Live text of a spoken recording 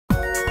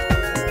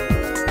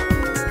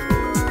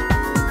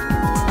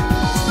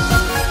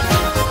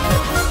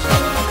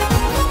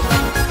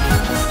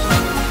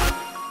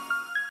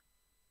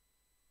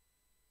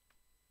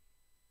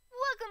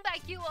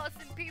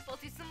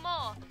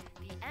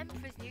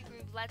New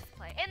Groove Let's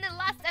Play. In the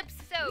last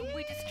episode,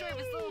 we destroyed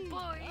his little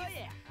boys. Oh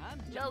yeah, I'm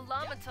Little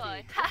llama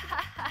toy.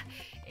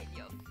 In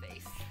your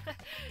face.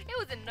 It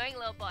was an annoying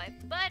little boy.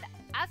 But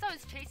as I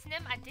was chasing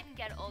him, I didn't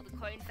get all the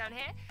coins down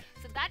here.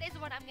 So that is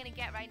what I'm gonna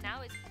get right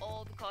now, is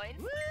all the coins.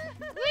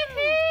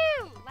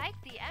 Woohoo! Like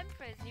the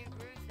Emperor's New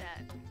Groove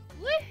set.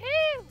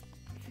 Woohoo!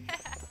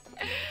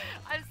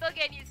 I'm still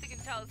getting used to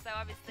controls, so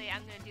obviously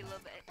I'm gonna do a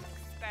little bit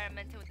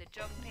experimental with the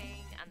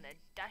jumping and the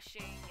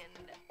dashing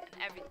and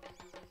everything.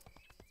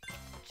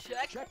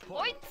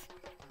 Checkpoint!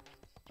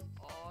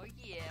 Oh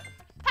yeah.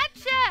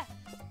 Pacha!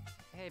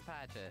 Hey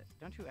Pacha,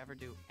 don't you ever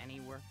do any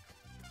work?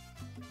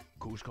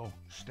 Cusco,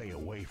 stay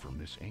away from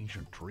this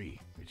ancient tree.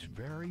 It's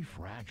very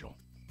fragile.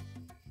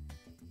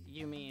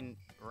 You mean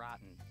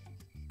rotten?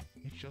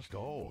 It's just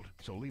old,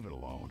 so leave it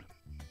alone.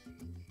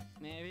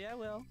 Maybe I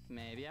will,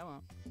 maybe I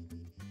won't.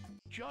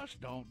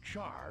 Just don't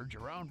charge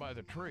around by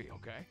the tree,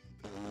 okay?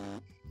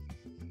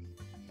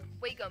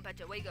 Where you going,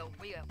 Pacha? Where you going?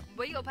 Where you going?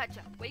 Where you going,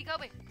 Pacha? Where you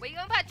going? Where you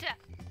going, Pacha?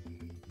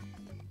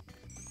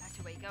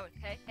 Pacha, where you going?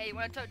 Hey, you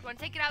wanna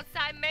take it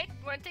outside, mate?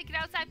 You wanna take it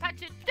outside,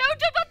 Pacha? Don't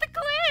jump off the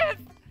cliff!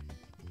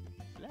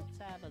 Let's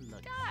have a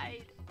look.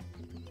 Died.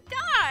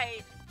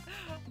 Died!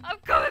 I'm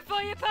coming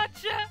for you,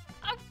 Pacha!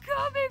 I'm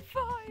coming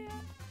for you!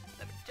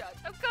 Let me charge.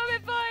 I'm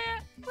coming for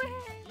you! Wait.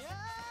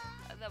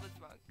 Yeah! Oh, that was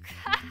wrong.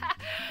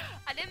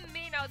 I didn't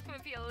mean I was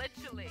coming for you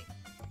literally.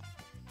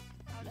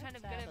 I was trying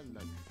to have a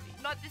look.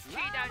 knock this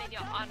tree down in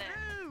your honor.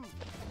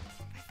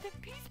 Rest in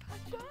peace,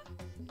 Pacha.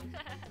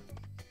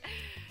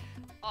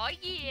 Oh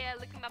yeah,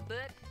 look at my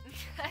butt.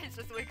 It's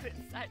just wiggling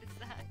side to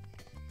side.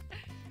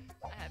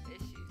 I have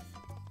issues.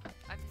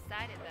 I've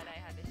decided that I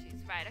have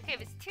issues. Right, okay,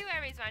 there's two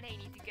areas around here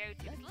you need to go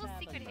to. There's a little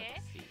secret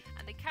here,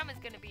 and the camera's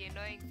gonna be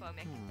annoying for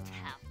me, I can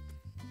tell.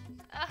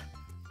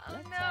 Oh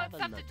no,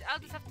 I'll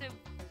just have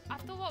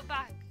to walk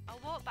back. I'll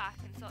walk back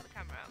and sort the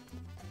camera out.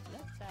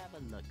 Let's have a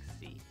look,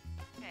 see.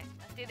 Okay,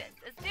 let's do this.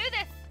 Let's do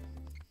this!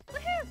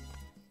 Woohoo!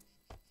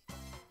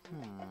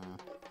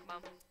 Come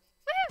on.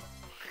 Woohoo!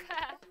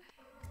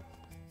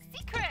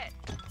 Secret!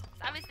 So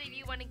obviously if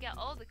you want to get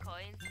all the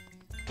coins,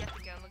 you have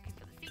to go looking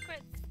for the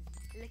secrets.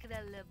 Look at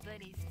that little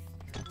bunnies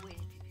waiting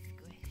to be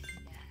squished.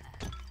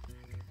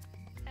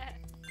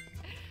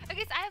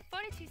 Okay, so I have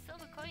 42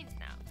 silver coins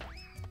now.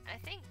 I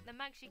think the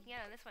max you can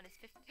get on this one is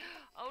 50.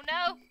 Oh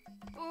no!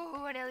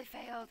 Ooh, I nearly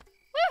failed.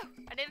 Woo!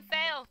 I didn't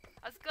fail.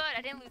 That's good.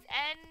 I didn't lose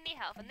any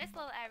health. And this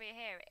little area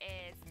here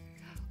is...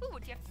 Ooh,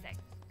 what do you have to say?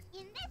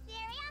 In this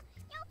area,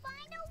 you'll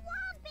find a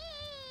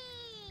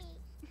Whompy!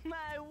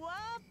 My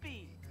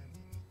Whompy!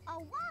 A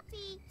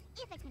Whompy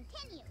is a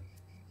continue.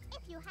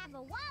 If you have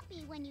a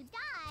Whompy when you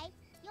die,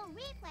 you'll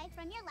replay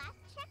from your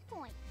last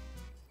checkpoint.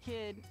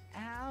 Kid,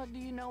 how do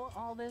you know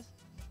all this?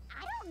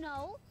 I don't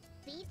know.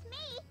 Beats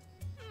me.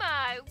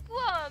 My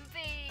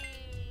Whompy!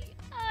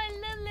 Oh, I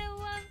love little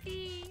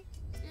Whompy!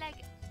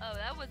 Like, oh,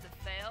 that was a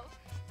fail.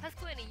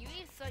 Pasqualina, you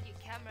need to sort your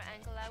camera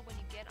angle out when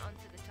you get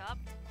onto the top.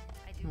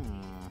 I do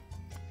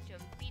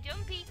Jumpy,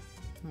 jumpy.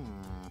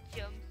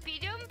 Jumpy,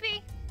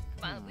 jumpy.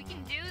 Come on, we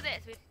can do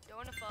this. We don't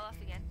want to fall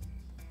off again.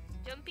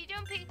 Jumpy,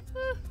 jumpy.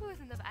 Woo,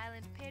 another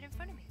island appeared in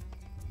front of me.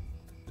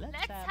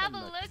 Let's have a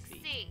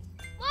look-see.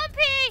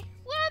 Whompy!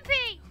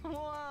 Whompy!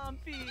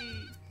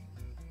 Whompy!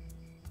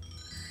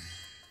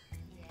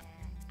 Yeah,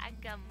 I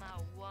got my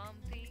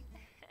Whompy.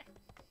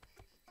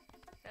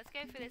 Let's go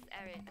for this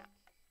area now.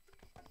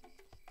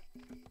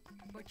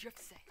 What'd you have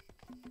to say?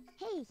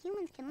 Hey,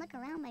 humans can look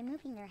around by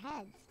moving their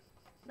heads.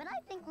 But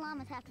I think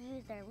llamas have to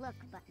use their look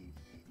button.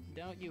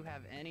 Don't you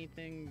have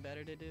anything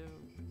better to do?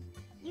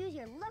 Use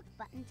your look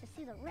button to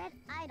see the red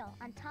idol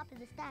on top of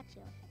the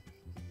statue.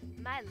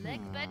 My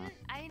look button?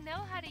 I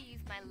know how to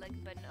use my look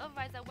button,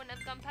 otherwise I wouldn't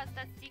have gone past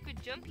that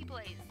secret jumpy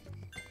place.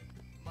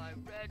 My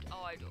red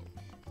idol.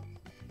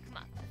 Come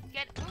on, let's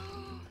get...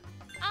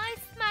 I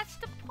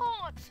smashed a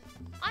pot!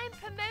 I'm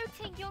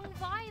promoting young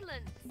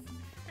violence!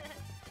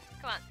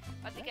 Come on,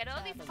 I have to get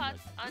all these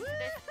pots onto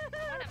this.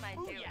 What am I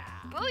doing?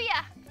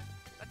 Booyah!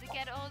 I have to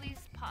get all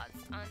these pots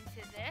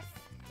onto this.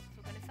 So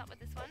we're gonna start with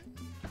this one.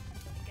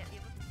 And get the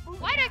other.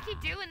 Why do I keep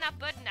doing that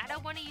button? I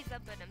don't want to use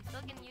that button. I'm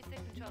still getting used to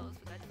controls,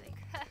 for God's sake.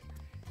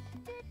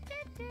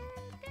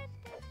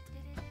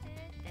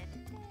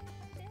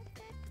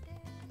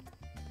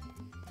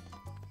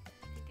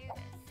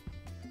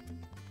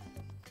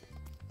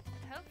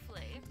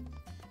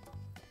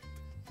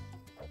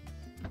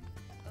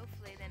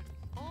 Hopefully then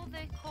all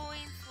the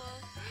coins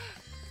will...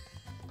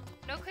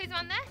 No coins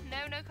on there?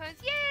 No coins.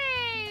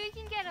 Yay! We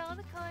can get all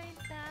the coins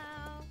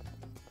now.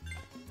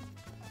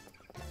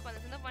 Come on,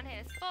 there's another one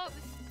here. There's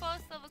four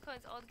silver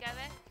coins all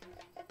together.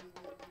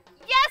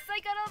 Yes! I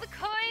got all the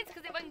coins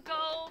because it went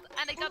gold.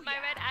 And I got my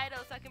red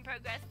idol so I can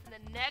progress to the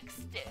next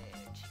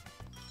stage.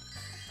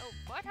 Oh,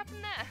 what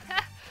happened there?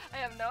 I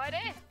have no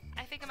idea.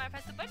 I think I might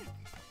press the button.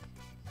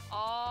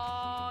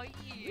 Oh,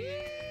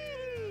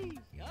 yeah.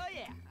 Oh,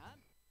 yeah.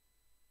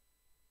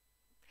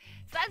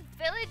 So that's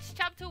Village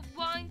Chapter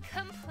 1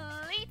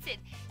 completed.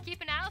 completed.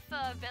 Keep an eye out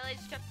for Village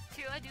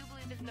Chapter 2. I do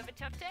believe there's another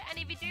chapter. And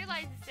if you do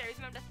like the series,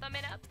 remember to thumb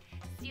it up.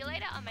 See you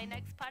later on my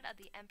next part of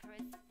the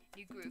Emperor's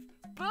New Groove.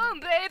 Boom,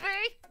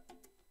 baby!